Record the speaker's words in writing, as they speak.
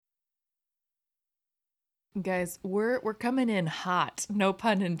Guys, we're coming in hot, no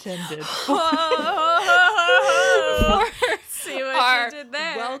pun intended. See what you did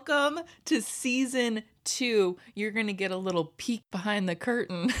there. Welcome to season 2. You're gonna get a little peek behind the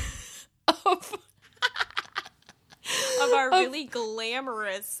curtain of our really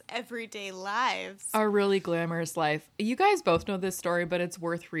glamorous everyday lives. Our really glamorous life. You guys both know this story, but it's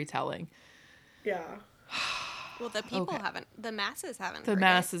worth retelling. Yeah. Well, the people haven't. The masses haven't. The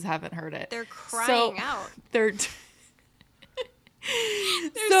masses haven't heard it. They're crying out. They're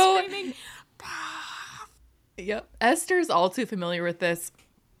screaming. Yep. Esther's all too familiar with this.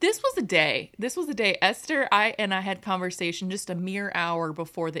 This was a day Esther, I had conversation just a mere hour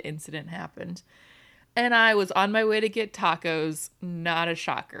before the incident happened. And I was on my way to get tacos. Not a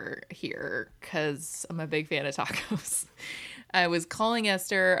shocker here, because I'm a big fan of tacos. I was calling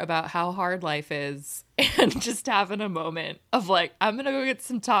Esther about how hard life is and just having a moment of like, I'm going to go get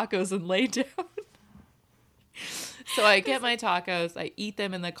some tacos and lay down. So I get my tacos, I eat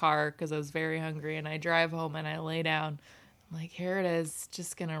them in the car because I was very hungry, and I drive home and I lay down. I'm like, here it is,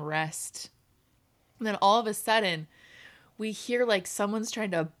 just going to rest. And then all of a sudden, we hear like someone's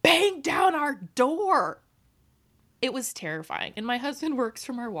trying to bang down our door. It was terrifying. And my husband works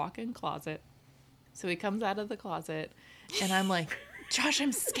from our walk-in closet. So he comes out of the closet. And I'm like, Josh,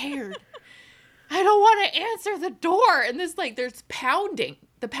 I'm scared. I don't want to answer the door. And there's pounding.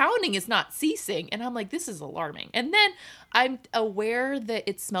 The pounding is not ceasing. And I'm like, this is alarming. And then I'm aware that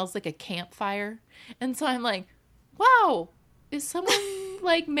it smells like a campfire. And so I'm like, wow, is someone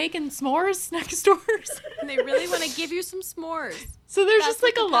like making s'mores next door? And they really want to give you some s'mores. So there's just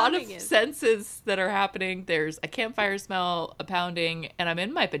like a lot of senses that are happening. There's a campfire smell, a pounding, and I'm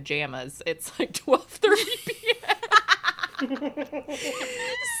in my pajamas. It's like 12:30 p.m. So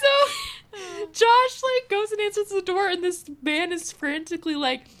Josh like goes and answers the door, and this man is frantically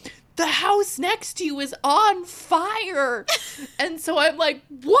like, the house next to you is on fire. And so I'm like,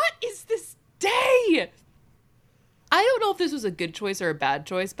 what is this day? I don't know if this was a good choice or a bad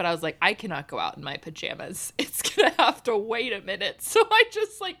choice, but I was like, I cannot go out in my pajamas. It's gonna have to wait a minute. So I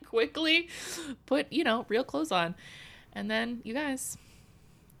just like quickly put, real clothes on. And then, you guys,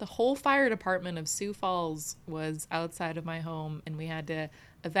 the whole fire department of Sioux Falls was outside of my home, and we had to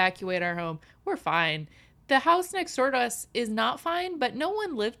evacuate our home. We're fine. The house next door to us is not fine, but no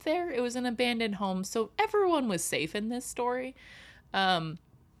one lived there. It was an abandoned home, so everyone was safe in this story. I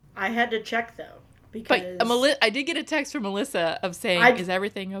had to check, though, because... But I did get a text from Melissa of saying, is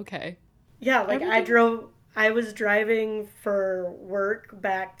everything okay? Yeah, like I was driving for work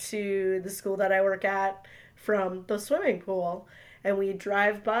back to the school that I work at from the swimming pool. And we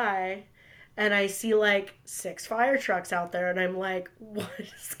drive by, and I see, like, 6 fire trucks out there, and I'm like, what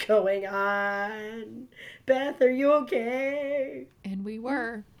is going on? Beth, are you okay? And we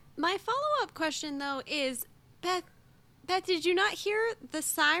were. My follow-up question, though, is, Beth, did you not hear the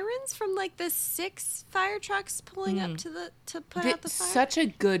sirens from, like, the 6 fire trucks pulling up to put out the fire? Such a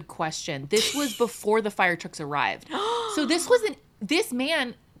good question. This was before the fire trucks arrived. So this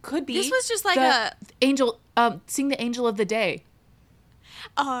man could be... This was just like a... Angel, sing the Angel of the Day.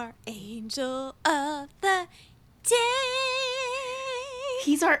 Our angel of the day.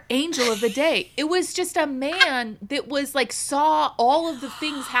 He's our angel of the day. It was just a man that was like saw all of the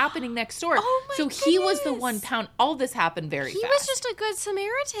things happening next door. Oh my goodness. He was the one pound. All this happened very fast. He was just a good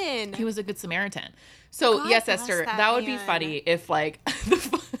Samaritan. He was a good Samaritan. So God yes, Esther, that would be funny if like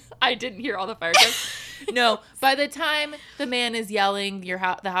I didn't hear all the fire trucks. No, by the time the man is yelling,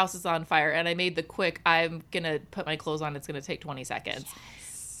 the house is on fire, and I made the quick, I'm going to put my clothes on, it's going to take 20 seconds.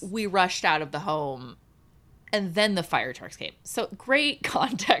 Yes. We rushed out of the home, and then the fire trucks came. So great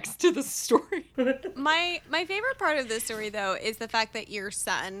context to the story. My favorite part of this story, though, is the fact that your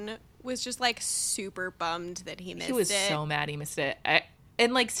son was just, like, super bummed that he missed it. He was so mad he missed it.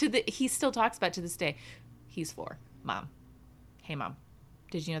 And, like, he still talks about it to this day. He's 4. Mom. Hey, Mom.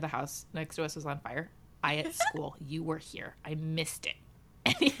 Did you know the house next to us was on fire? I at school. You were here. I missed it.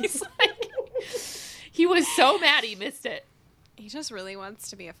 And he's like, he was so mad he missed it. He just really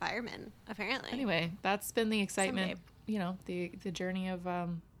wants to be a fireman, apparently. Anyway, that's been the excitement, the journey of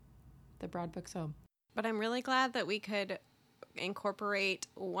the Broad Books home. But I'm really glad that we could incorporate,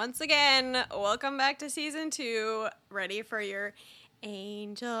 once again, welcome back to season 2, ready for your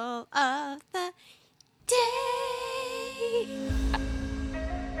Angel of the Day.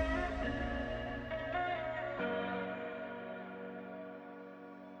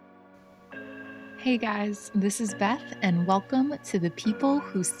 Hey guys, this is Beth, and welcome to the People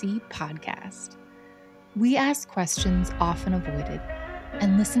Who See podcast. We ask questions often avoided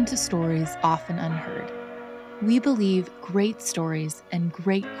and listen to stories often unheard. We believe great stories and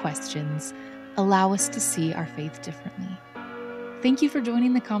great questions allow us to see our faith differently. Thank you for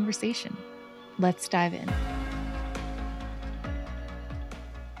joining the conversation. Let's dive in.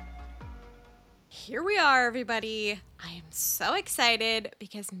 Here we are, everybody. I am so excited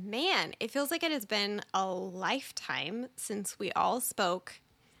because, man, it feels like it has been a lifetime since we all spoke.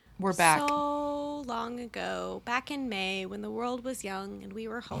 We're back. So long ago, back in May when the world was young and we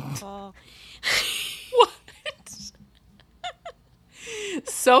were hopeful. What?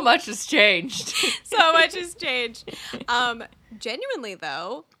 So much has changed. So much has changed. Genuinely,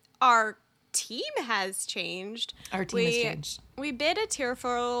 though, our team has changed. Our team has changed. We bid a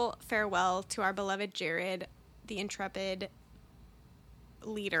tearful farewell to our beloved Jared, the intrepid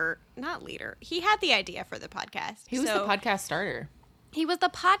leader. Not leader. He had the idea for the podcast. He was the podcast starter. He was the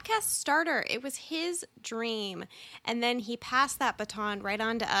podcast starter. It was his dream. And then he passed that baton right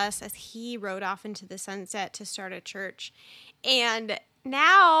on to us as he rode off into the sunset to start a church. And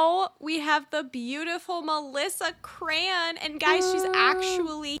now we have the beautiful Melissa Cran. And guys, she's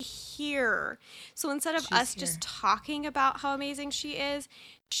actually here. So instead of us just talking about how amazing she is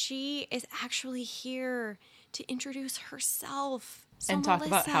actually here to introduce herself. So and talk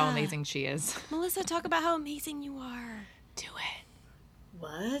about how amazing she is. Melissa, talk about how amazing you are. Do it.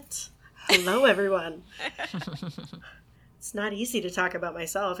 What? Hello, everyone. It's not easy to talk about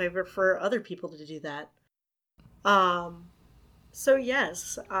myself. I prefer other people to do that. So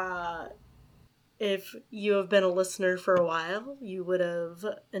yes, if you have been a listener for a while, you would have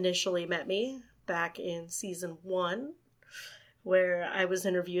initially met me back in season 1, where I was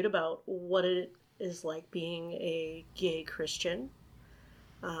interviewed about what it is like being a gay Christian,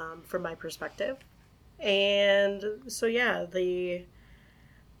 from my perspective. And so yeah, the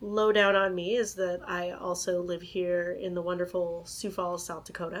lowdown on me is that I also live here in the wonderful Sioux Falls, South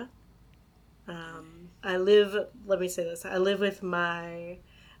Dakota. I live with my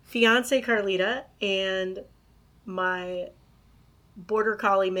fiance Carlita and my border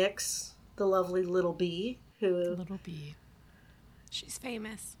collie mix, the lovely Little Bee, Little Bee. She's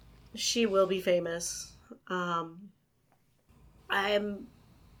famous. She will be famous. I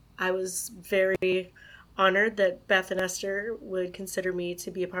was very honored that Beth and Esther would consider me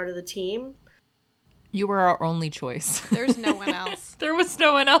to be a part of the team. You were our only choice. There's no one else. There was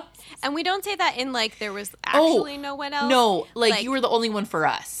no one else. And we don't say that in like there was actually no one else. No, like you were the only one for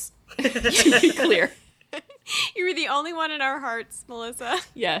us. To be clear. You were the only one in our hearts, Melissa.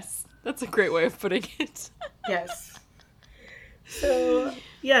 Yes. That's a great way of putting it. Yes. So,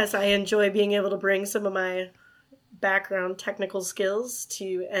 yes, I enjoy being able to bring some of my background technical skills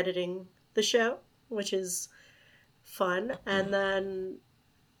to editing the show, which is fun. And then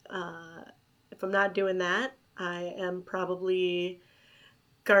if I'm not doing that, I am probably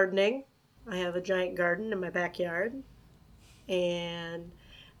gardening. I have a giant garden in my backyard and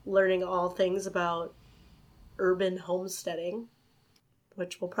learning all things about urban homesteading,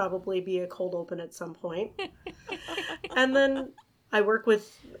 which will probably be a cold open at some point. And then I work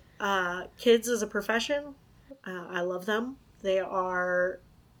with kids as a profession. I love them. They are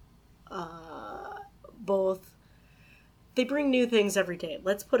both, they bring new things every day.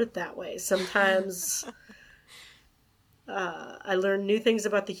 Let's put it that way. Sometimes I learn new things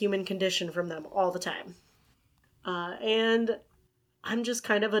about the human condition from them all the time. And I'm just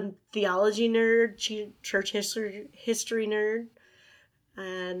kind of a theology nerd, church history nerd.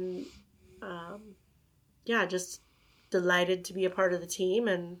 And just delighted to be a part of the team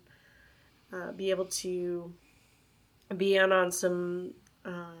and be able to be on some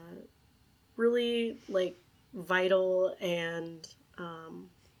really like vital and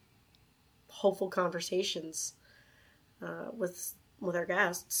hopeful conversations with our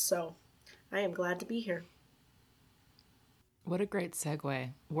guests. So I am glad to be here. What a great segue.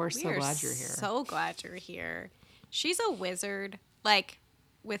 We're so glad you're here. So glad you're here. She's a wizard, like,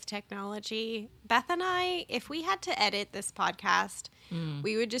 with technology. Beth and I, if we had to edit this podcast,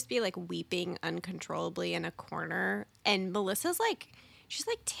 we would just be, like, weeping uncontrollably in a corner. And Melissa's, like, she's,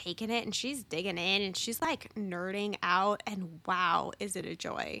 like, taking it and she's digging in and she's, like, nerding out. And wow, is it a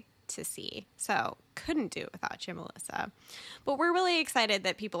joy to see. So couldn't do it without you, Melissa. But we're really excited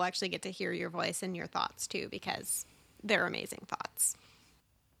that people actually get to hear your voice and your thoughts, too, because they're amazing thoughts.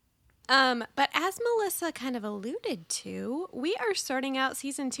 But as Melissa kind of alluded to, we are starting out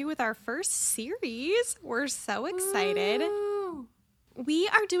season 2 with our first series. We're so excited. Ooh. We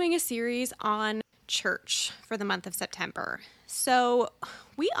are doing a series on church for the month of September. So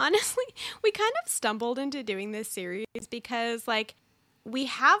we kind of stumbled into doing this series because, like, we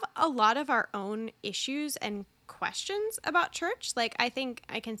have a lot of our own issues and questions about church. Like, I think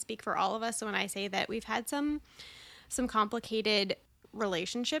I can speak for all of us when I say that we've had some complicated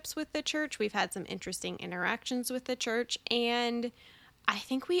relationships with the church. We've had some interesting interactions with the church. And I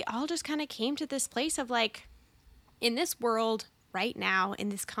think we all just kind of came to this place of like, in this world right now, in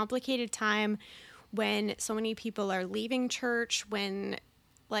this complicated time when so many people are leaving church, when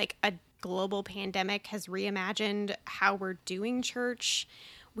like a global pandemic has reimagined how we're doing church,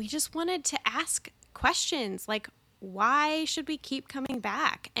 we just wanted to ask questions like, why should we keep coming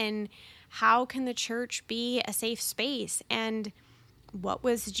back? And how can the church be a safe space? And what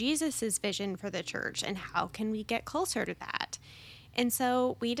was Jesus's vision for the church? And how can we get closer to that? And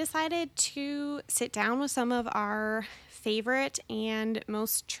so we decided to sit down with some of our favorite and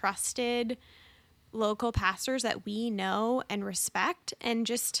most trusted local pastors that we know and respect, and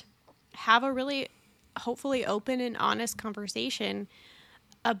just have a really hopefully open and honest conversation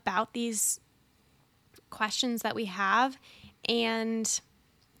about these questions that we have, and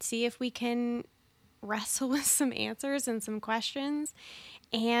see if we can wrestle with some answers and some questions.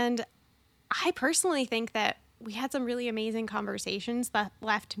 And I personally think that we had some really amazing conversations that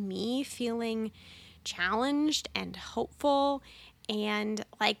left me feeling challenged and hopeful, and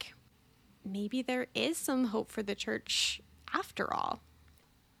like maybe there is some hope for the church after all.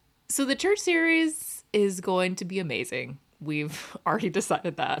 So the church series is going to be amazing. We've already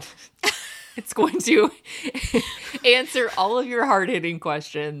decided that. It's going to answer all of your hard-hitting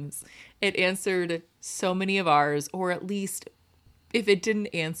questions. It answered so many of ours, or at least if it didn't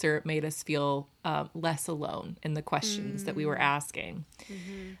answer, it made us feel less alone in the questions that we were asking.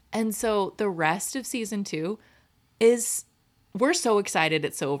 Mm-hmm. And so the rest of season 2 is, we're so excited.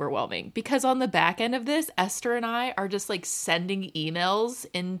 It's so overwhelming because on the back end of this, Esther and I are just like sending emails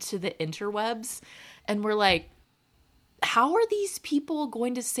into the interwebs, and we're like, how are these people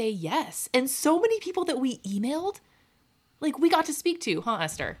going to say yes? And so many people that we emailed, like we got to speak to, huh,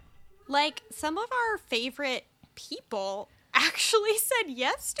 Esther? Like some of our favorite people actually said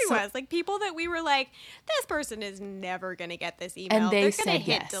yes to us. Like people that we were like, this person is never going to get this email. And they're going to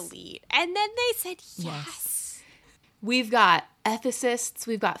hit delete. And then they said yes. We've got ethicists.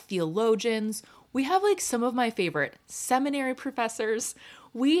 We've got theologians. We have like some of my favorite seminary professors.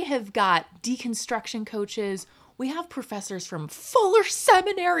 We have got deconstruction coaches. We have professors from Fuller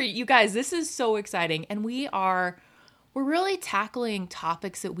Seminary. You guys, this is so exciting. And we're really tackling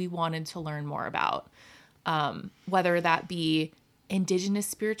topics that we wanted to learn more about. Whether that be indigenous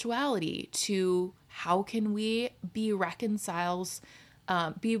spirituality, to how can we be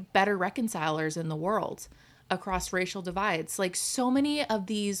better reconcilers in the world across racial divides. Like so many of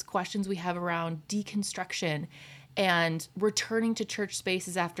these questions we have around deconstruction and returning to church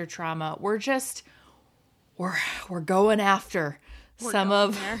spaces after trauma, we're going after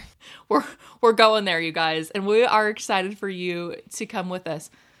we're going there, you guys, and we are excited for you to come with us.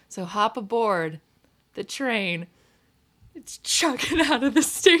 So hop aboard the train. It's chugging out of the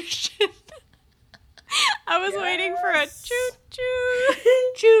station. I was waiting for a choo-choo.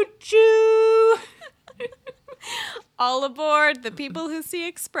 Choo-choo. All aboard the People Who See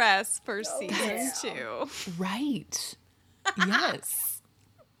Express for season 2. Right. Yes.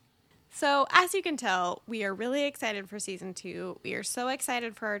 So as you can tell, we are really excited for season 2. We are so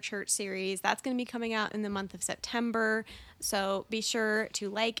excited for our church series. That's going to be coming out in the month of September. So be sure to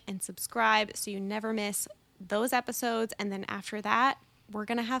like and subscribe so you never miss those episodes. And then after that, we're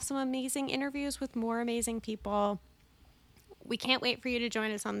going to have some amazing interviews with more amazing people. We can't wait for you to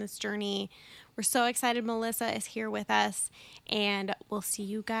join us on this journey. We're so excited Melissa is here with us, and we'll see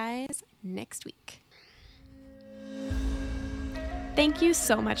you guys next week. Thank you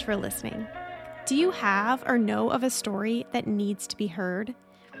so much for listening. Do you have or know of a story that needs to be heard?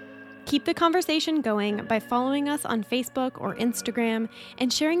 Keep the conversation going by following us on Facebook or Instagram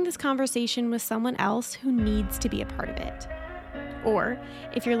and sharing this conversation with someone else who needs to be a part of it. Or,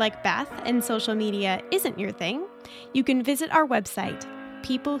 if you're like Beth and social media isn't your thing, you can visit our website,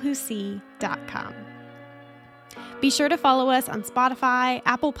 peoplewhosee.com. Be sure to follow us on Spotify,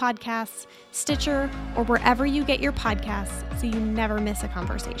 Apple Podcasts, Stitcher, or wherever you get your podcasts so you never miss a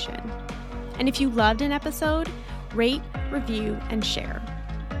conversation. And if you loved an episode, rate, review, and share.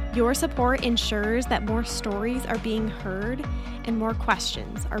 Your support ensures that more stories are being heard and more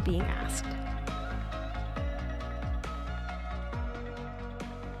questions are being asked.